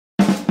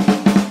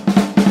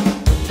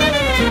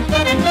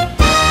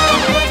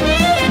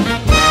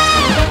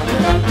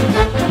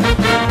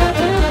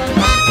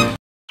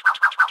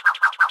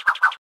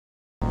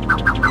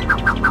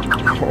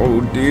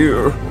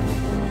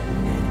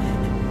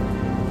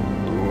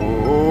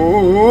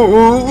How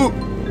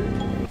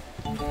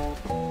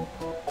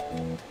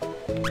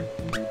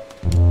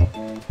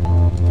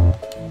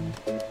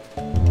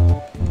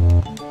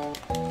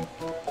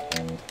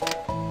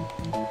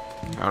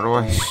do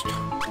I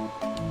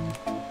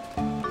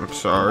I'm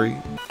sorry.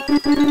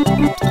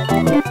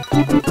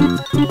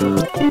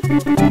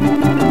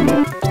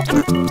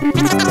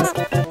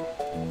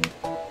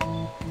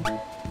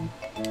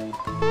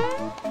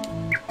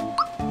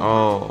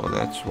 Oh,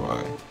 that's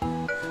why.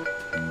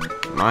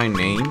 My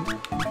name?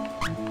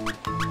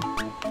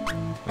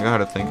 I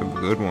gotta think of a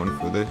good one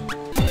for this.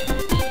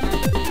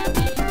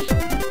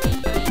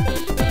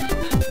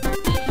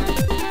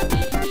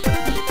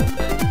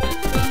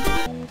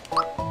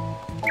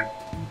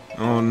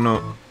 Oh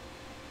no.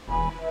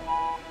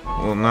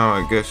 Well, now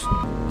I guess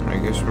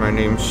my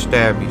name's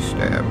Stabby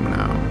Stab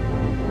now.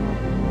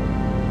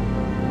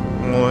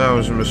 Well, that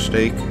was a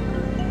mistake.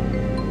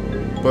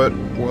 But,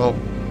 well,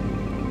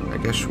 I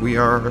guess we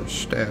are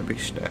Stabby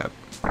Stab.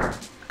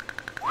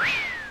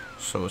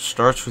 So it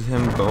starts with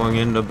him going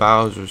into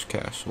Bowser's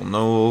castle.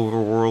 No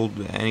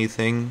overworld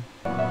anything.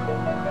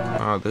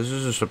 This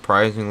is a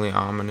surprisingly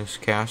ominous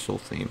castle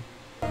theme.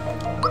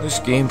 This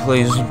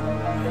gameplay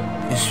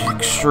is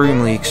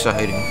extremely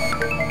exciting.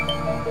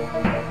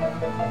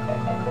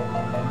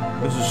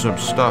 This is some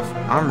stuff.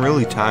 I'm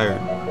really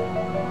tired.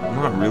 I'm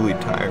not really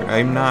tired.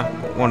 I'm not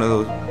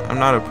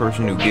a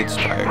person who gets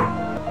tired.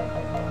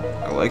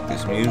 I like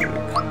this music.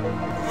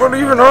 What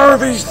even are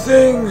these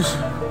things?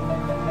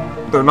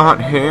 They're not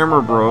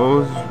Hammer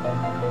Bros.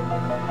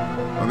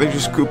 Are they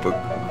just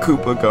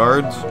Koopa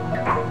guards?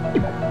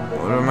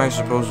 What am I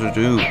supposed to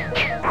do?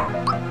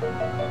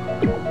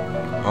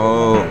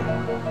 Oh.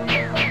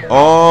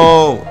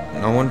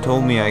 No one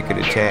told me I could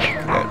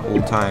attack that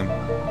whole time.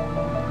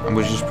 I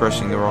was just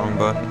pressing the wrong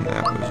button.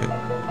 That was it.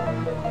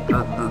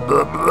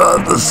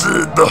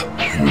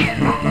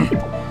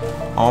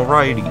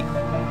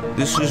 Alrighty.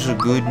 This is a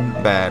good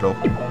battle.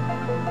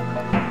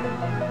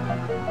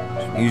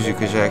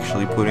 Music is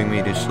actually putting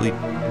me to sleep.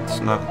 It's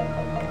not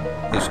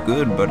as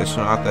good, but it's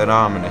not that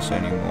ominous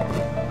anymore.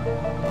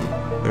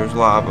 There's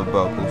lava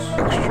bubbles,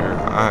 extra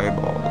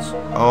eyeballs.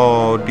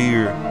 Oh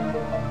dear.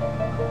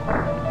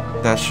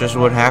 That's just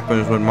what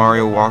happens when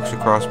Mario walks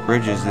across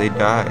bridges, they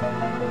die.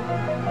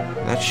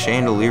 That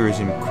chandelier is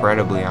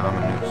incredibly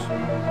ominous.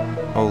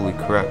 Holy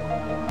crap.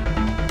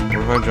 What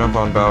if I jump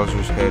on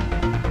Bowser's head?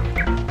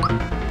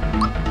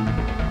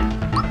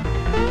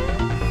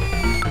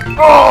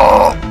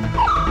 Oh!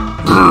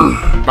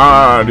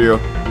 Mario,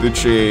 the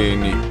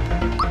chain.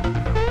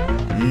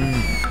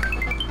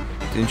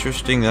 It's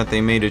interesting that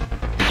they made a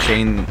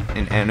chain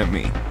an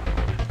enemy.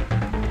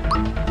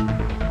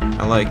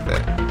 I like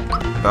that.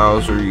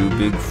 Bowser, you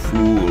big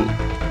fool.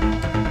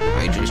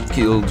 I just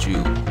killed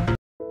you.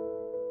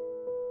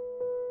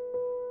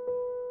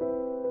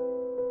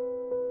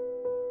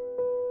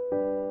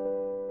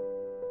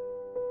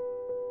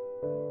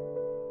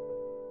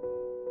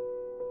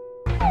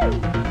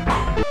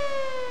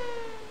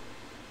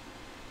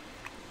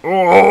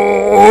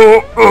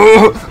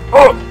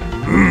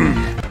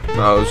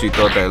 Bowser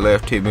thought I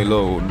left him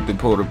alone, the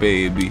poor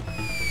baby.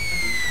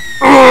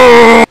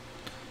 Oh,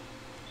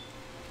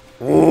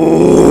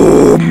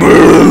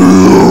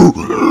 man!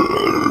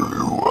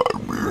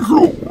 I'm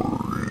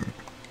sorry.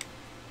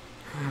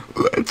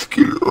 Let's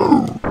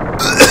go.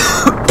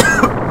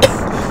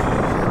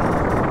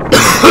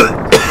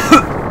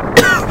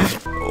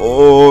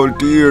 Oh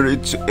dear,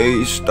 it's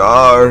a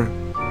star.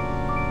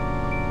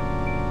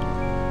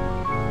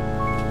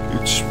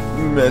 It's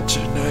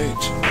Meta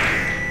Knight.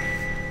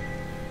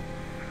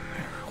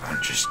 Everyone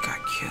just got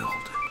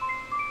killed.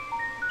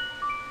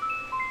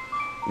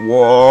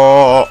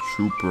 Whoa!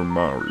 Super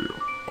Mario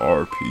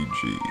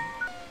RPG.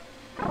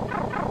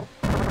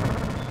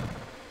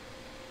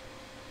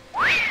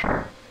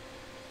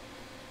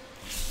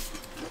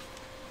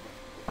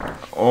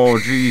 Oh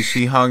geez,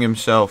 he hung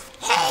himself.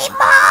 Hey,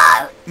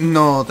 Mom!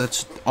 No,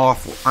 that's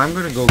awful. I'm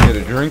gonna go get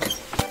a drink.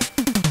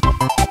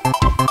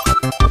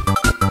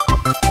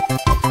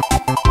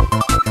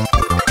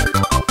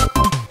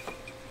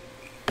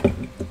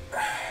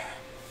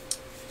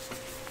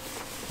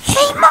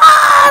 Hey,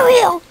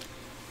 Mario!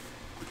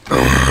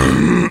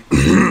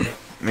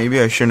 Maybe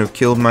I shouldn't have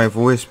killed my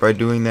voice by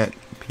doing that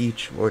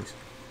Peach voice.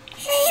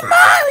 Hey,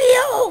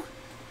 Mario!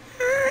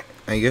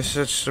 I guess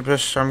that's the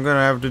best I'm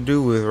gonna have to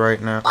do with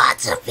right now.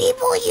 Lots of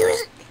people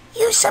use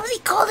something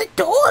called a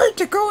door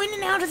to go in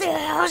and out of their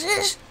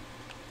houses.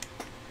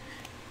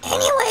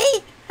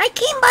 Anyway, I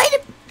came by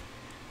to...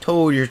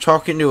 Toad, you're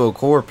talking to a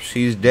corpse.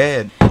 He's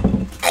dead.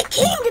 I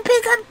came to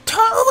pick up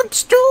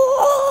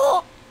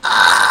Toadstool!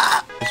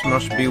 This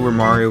must be where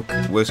Mario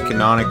was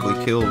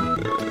canonically killed.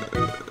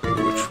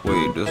 Which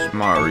way does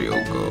Mario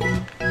go?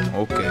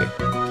 Okay.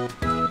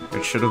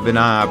 It should have been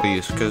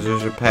obvious, because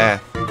there's a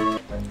path.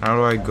 How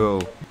do I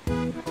go?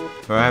 Do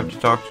I have to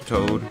talk to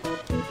Toad?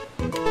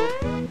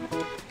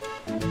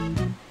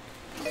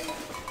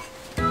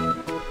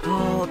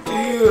 Oh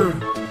dear!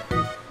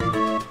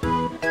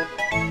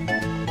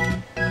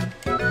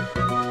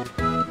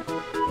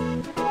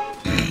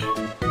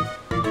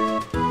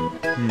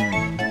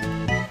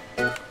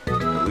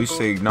 least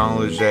they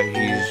acknowledge that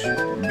he's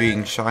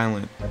being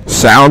silent.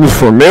 Sounds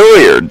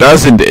familiar,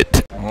 doesn't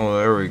it? Oh,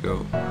 there we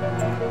go.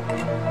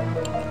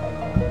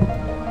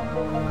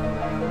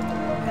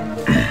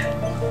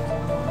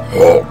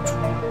 Halt!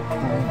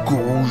 Who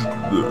goes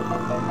there?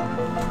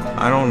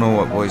 I don't know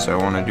what voice I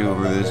want to do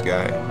over this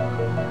guy.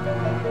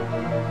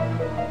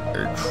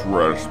 A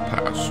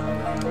trespasser.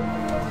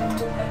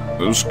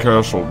 This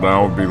castle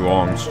now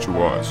belongs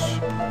to us.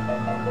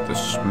 The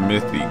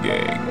Smithy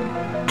Gang.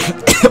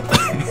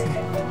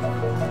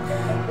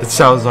 It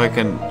sounds like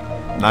a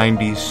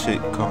 90s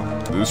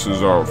sitcom. This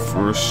is our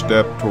first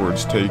step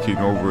towards taking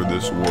over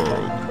this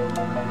world.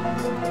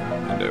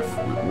 And if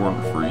it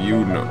weren't for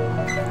you,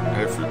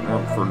 if it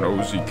weren't for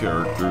nosy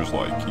characters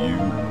like you,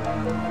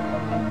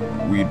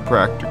 we'd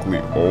practically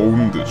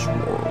own this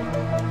world.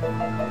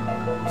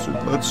 So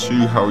let's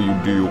see how you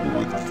deal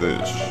with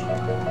this.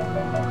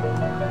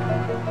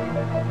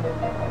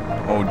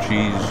 Oh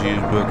jeez,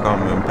 he's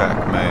becoming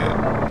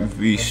Pac-Man.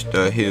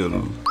 Vista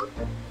Hill.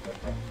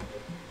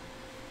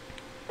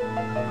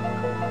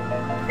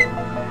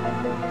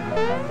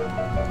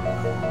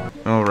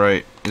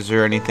 Alright, is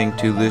there anything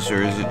to this,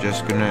 or is it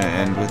just gonna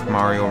end with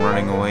Mario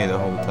running away the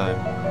whole time?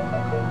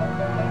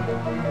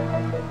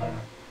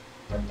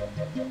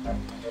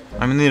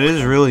 I mean, it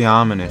is really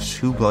ominous.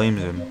 Who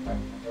blames him?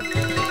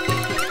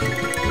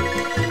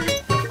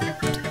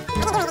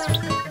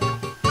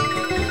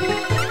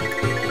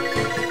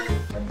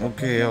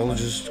 Okay, I'll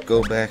just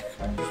go back.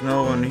 There's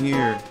no one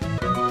here.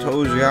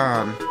 Toad's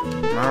gone.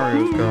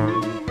 Mario's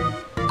gone.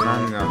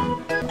 I'm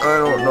gone. I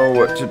don't know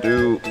what to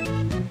do.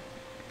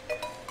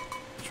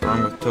 What's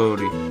wrong with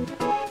Toady?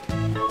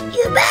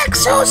 You're back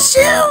so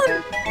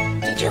soon!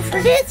 Did you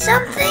forget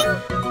something?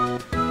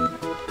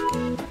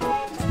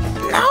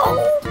 No?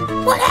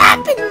 What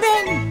happened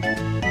then?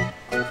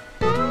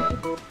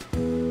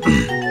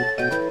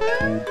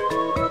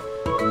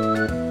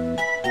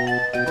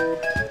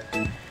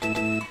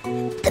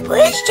 The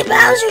bridge to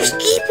Bowser's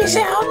Keep is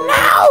out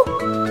now!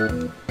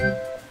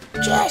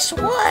 Just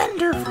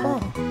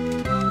wonderful.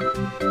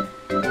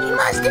 You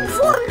must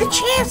inform the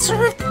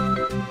Chancellor.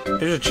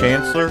 There's a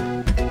Chancellor?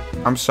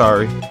 I'm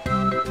sorry.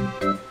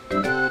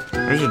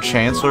 There's a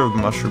Chancellor of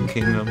Mushroom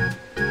Kingdom.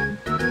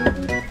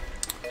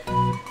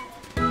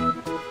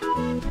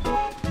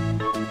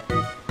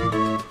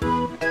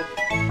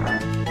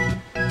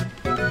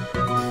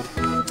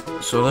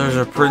 So there's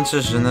a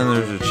princess and then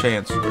there's a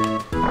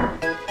Chancellor.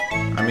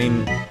 I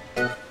mean...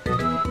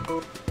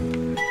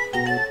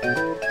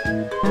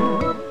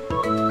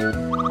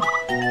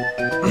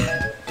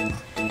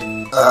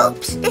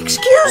 Oops,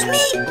 excuse me?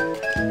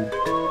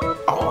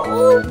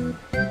 Oh.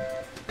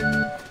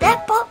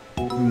 That pup.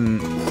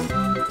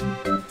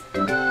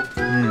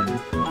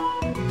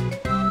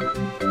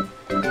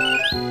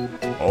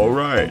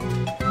 Alright.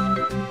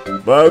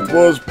 That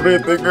was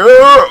pretty good.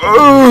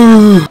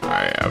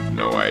 I have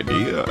no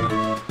idea.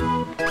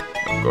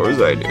 Of course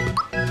I do.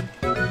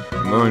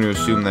 I'm going to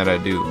assume that I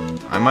do.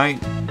 I might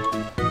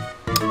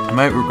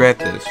regret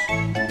this.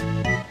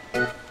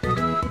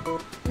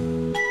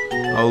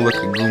 Oh, look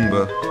at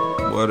Goomba.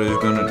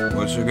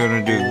 What's it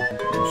gonna do?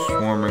 I'm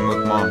swarming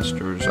with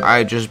monsters.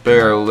 I just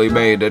barely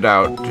made it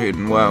out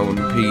in one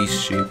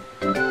piece.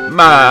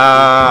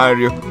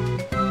 Mario.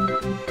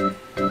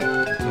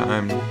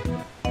 Time.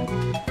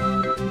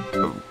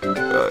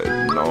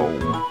 No.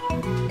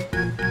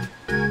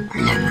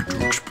 Allow me to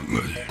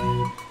explain.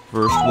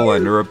 First, we'll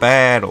enter a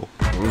battle.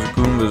 Those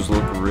Goombas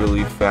look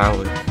really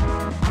phallic.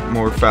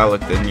 More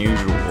phallic than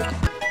usual.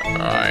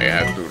 I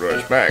have to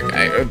rush back.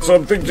 I had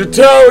something to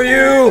tell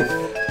you!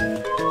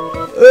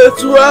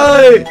 That's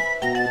right!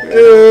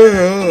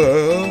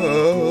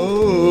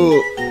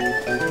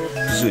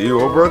 See you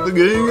over at the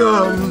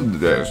game.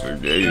 That's the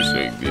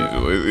gazing these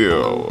with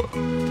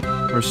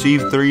you.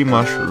 Receive 3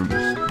 mushrooms.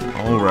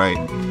 Alright.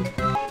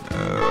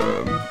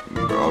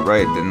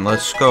 Alright, then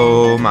let's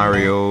go,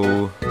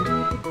 Mario.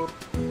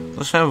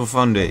 Let's have a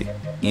fun day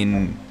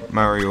in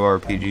Mario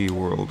RPG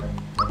World.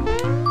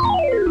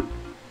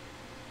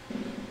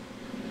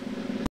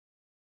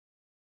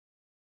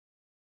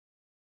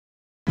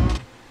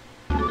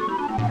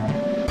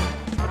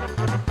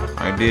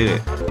 I did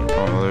it.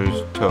 Oh,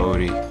 there's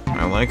Toady.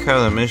 I like how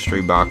the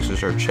mystery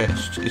boxes are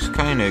chests. It's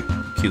kinda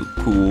cute,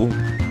 cool.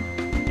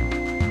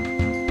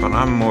 But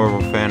I'm more of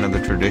a fan of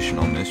the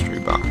traditional mystery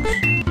box.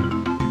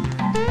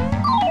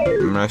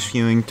 I'm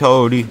rescuing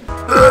Toady.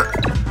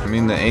 I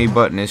mean, the A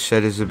button is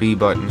set as the B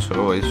button,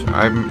 so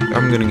I'm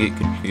gonna get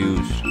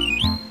confused.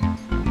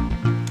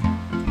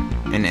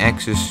 And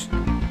X is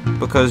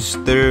because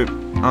they're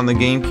on the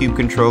GameCube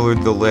controller.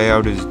 The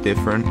layout is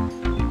different,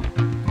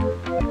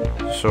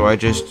 so I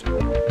just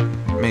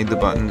made the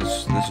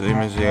buttons the same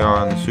as they are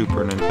on the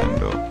Super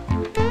Nintendo.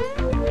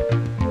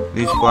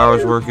 These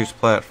flowers work as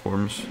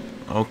platforms.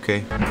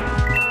 Okay.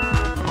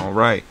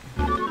 Alright.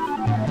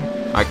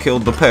 I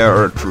killed the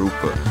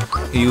paratrooper.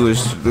 He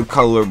was the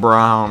color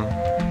brown.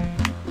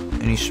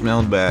 And he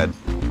smelled bad.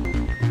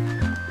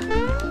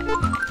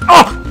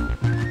 Oh!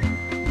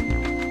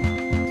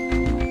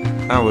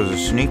 That was a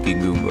sneaky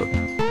Goomba.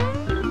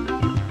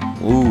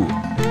 Ooh.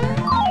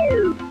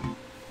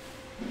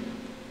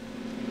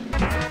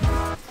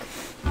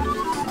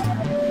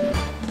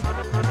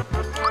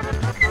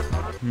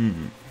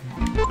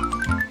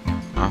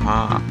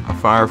 Aha, a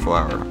fire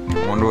flower.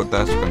 I wonder what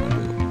that's gonna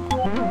do.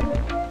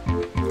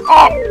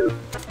 Oh!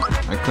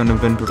 I couldn't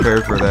have been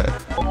prepared for that.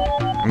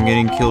 I'm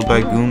getting killed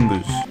by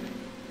Goombas.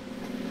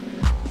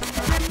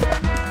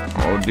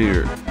 Oh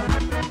dear.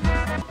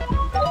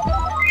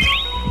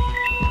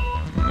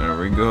 There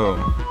we go.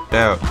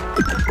 Out.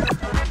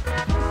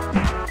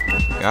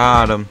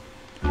 Got him.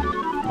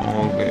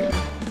 Okay.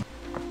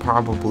 I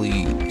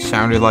probably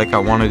sounded like I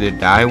wanted to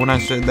die when I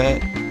said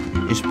that.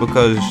 Just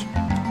because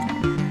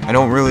I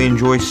don't really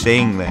enjoy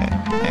saying that,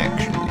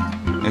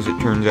 actually, as it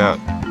turns out.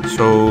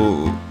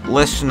 So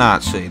let's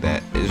not say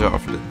that as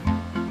often.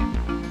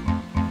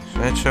 Does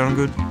that sound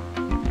good?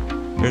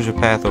 There's a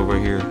path over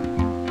here.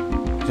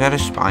 Is that a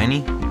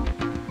spiny?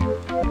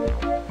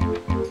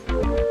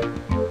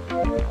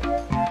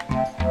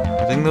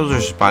 I think those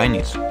are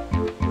spinies.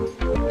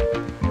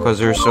 Because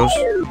they're so...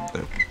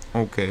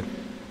 Okay.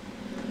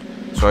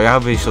 So I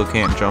obviously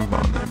can't jump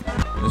on them.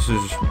 This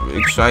is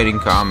exciting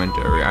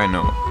commentary, I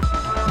know.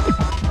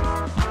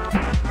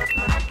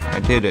 I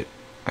did it.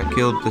 I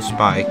killed the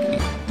spiky.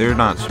 They're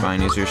not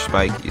spinies, they're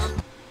spikies.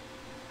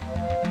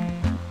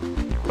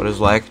 But is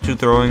Lakitu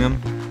throwing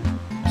them?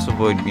 Let's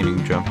avoid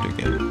getting jumped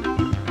again.